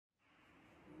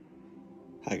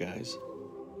Hi guys.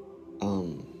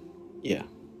 Yeah,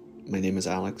 my name is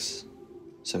Alex,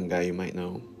 some guy you might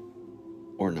know,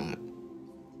 or not.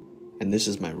 And this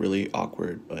is my really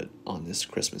awkward but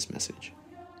honest Christmas message.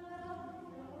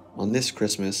 On this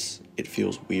Christmas, it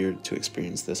feels weird to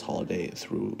experience this holiday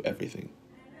through everything.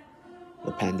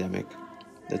 The pandemic,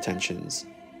 the tensions,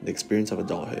 the experience of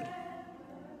adulthood.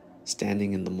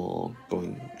 Standing in the mall,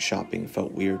 going shopping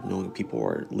felt weird knowing people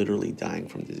are literally dying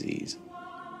from disease.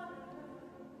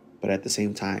 But at the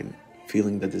same time,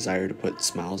 feeling the desire to put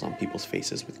smiles on people's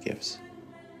faces with gifts.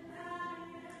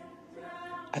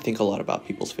 I think a lot about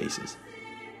people's faces,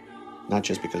 not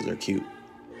just because they're cute.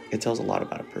 It tells a lot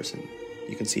about a person.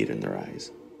 You can see it in their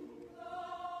eyes.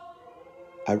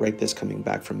 I write this coming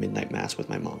back from midnight mass with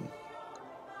my mom.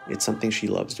 It's something she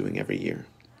loves doing every year,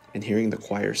 and hearing the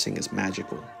choir sing is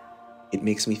magical. It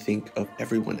makes me think of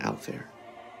everyone out there.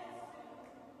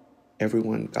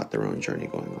 Everyone got their own journey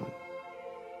going on.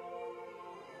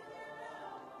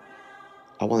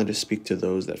 I wanted to speak to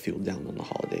those that feel down on the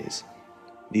holidays.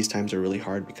 These times are really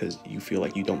hard because you feel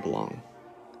like you don't belong.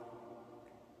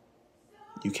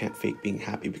 You can't fake being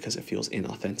happy because it feels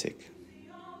inauthentic.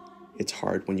 It's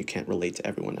hard when you can't relate to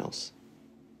everyone else.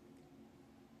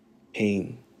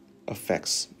 Pain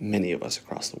affects many of us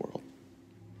across the world.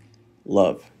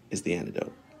 Love is the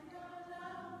antidote.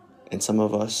 And some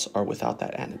of us are without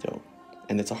that antidote,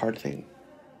 and it's a hard thing.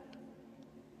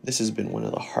 This has been one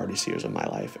of the hardest years of my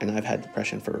life, and I've had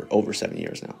depression for over 7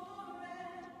 years now.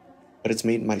 But it's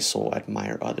made my soul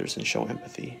admire others and show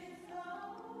empathy.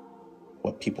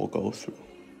 What people go through.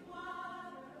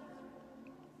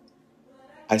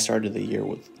 I started the year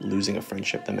with losing a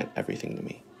friendship that meant everything to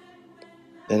me.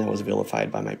 Then I was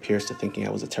vilified by my peers to thinking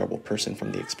I was a terrible person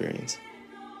from the experience.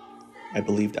 I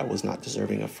believed I was not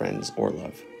deserving of friends or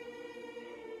love.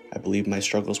 I believed my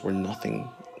struggles were nothing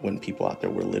when people out there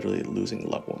were literally losing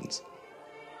loved ones.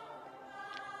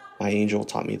 My angel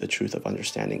taught me the truth of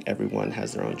understanding everyone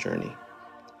has their own journey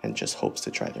and just hopes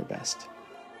to try their best.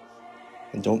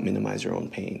 And don't minimize your own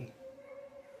pain.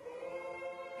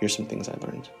 Here's some things I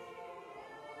learned.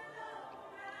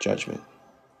 Judgment.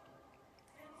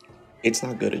 It's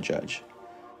not good to judge,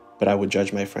 but I would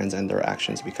judge my friends and their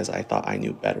actions because I thought I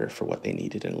knew better for what they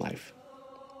needed in life.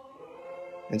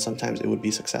 And sometimes it would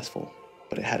be successful,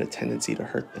 but it had a tendency to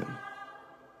hurt them.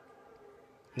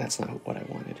 And that's not what I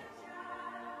wanted.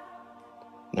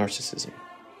 Narcissism.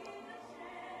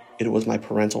 It was my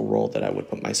parental role that I would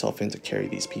put myself in to carry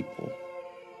these people.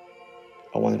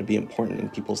 I wanted to be important in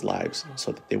people's lives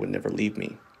so that they would never leave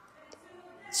me.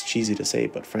 It's cheesy to say,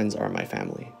 but friends are my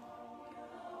family.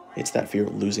 It's that fear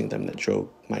of losing them that drove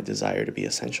my desire to be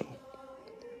essential.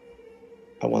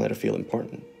 I wanted to feel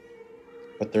important,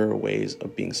 but there are ways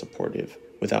of being supportive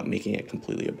without making it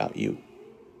completely about you.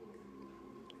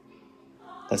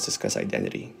 Let's discuss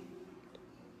identity.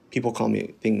 People call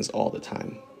me things all the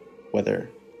time, whether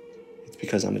it's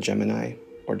because I'm a Gemini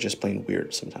or just plain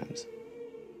weird sometimes.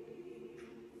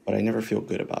 But I never feel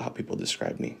good about how people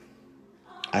describe me.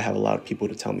 I have allowed people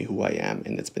to tell me who I am,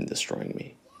 and it's been destroying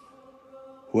me.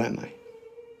 Who am I?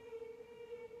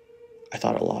 I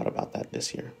thought a lot about that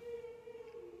this year.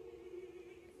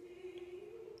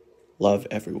 Love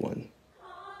everyone.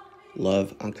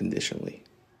 Love unconditionally.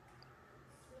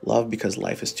 Love because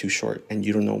life is too short and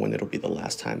you don't know when it'll be the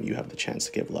last time you have the chance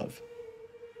to give love.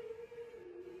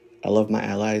 I love my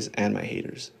allies and my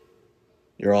haters.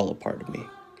 You're all a part of me,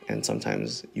 and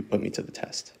sometimes you put me to the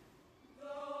test.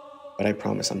 But I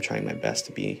promise I'm trying my best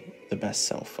to be the best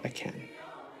self I can.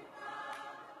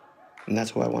 And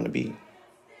that's who I want to be.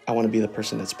 I want to be the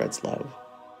person that spreads love.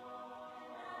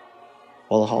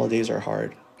 While the holidays are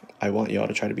hard, I want y'all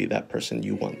to try to be that person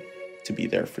you want to be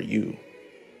there for you.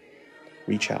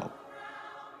 Reach out.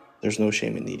 There's no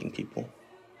shame in needing people.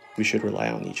 We should rely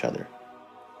on each other.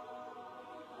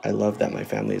 I love that my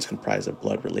family is comprised of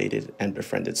blood-related and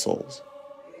befriended souls.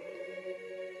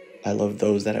 I love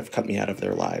those that have cut me out of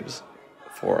their lives,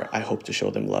 for I hope to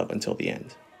show them love until the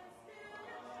end.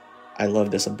 I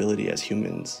love this ability as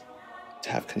humans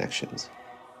to have connections.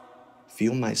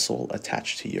 Feel my soul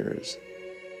attached to yours.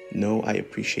 Know I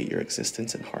appreciate your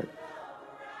existence and heart.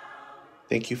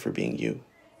 Thank you for being you.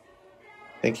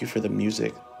 Thank you for the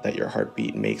music that your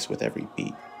heartbeat makes with every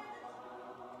beat.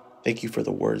 Thank you for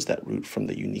the words that root from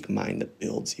the unique mind that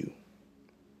builds you.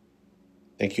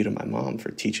 Thank you to my mom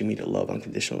for teaching me to love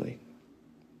unconditionally,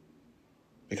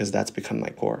 because that's become my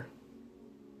core.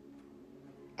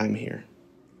 I'm here.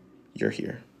 You're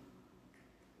here.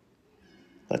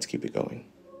 Let's keep it going.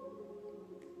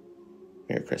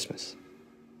 Merry Christmas.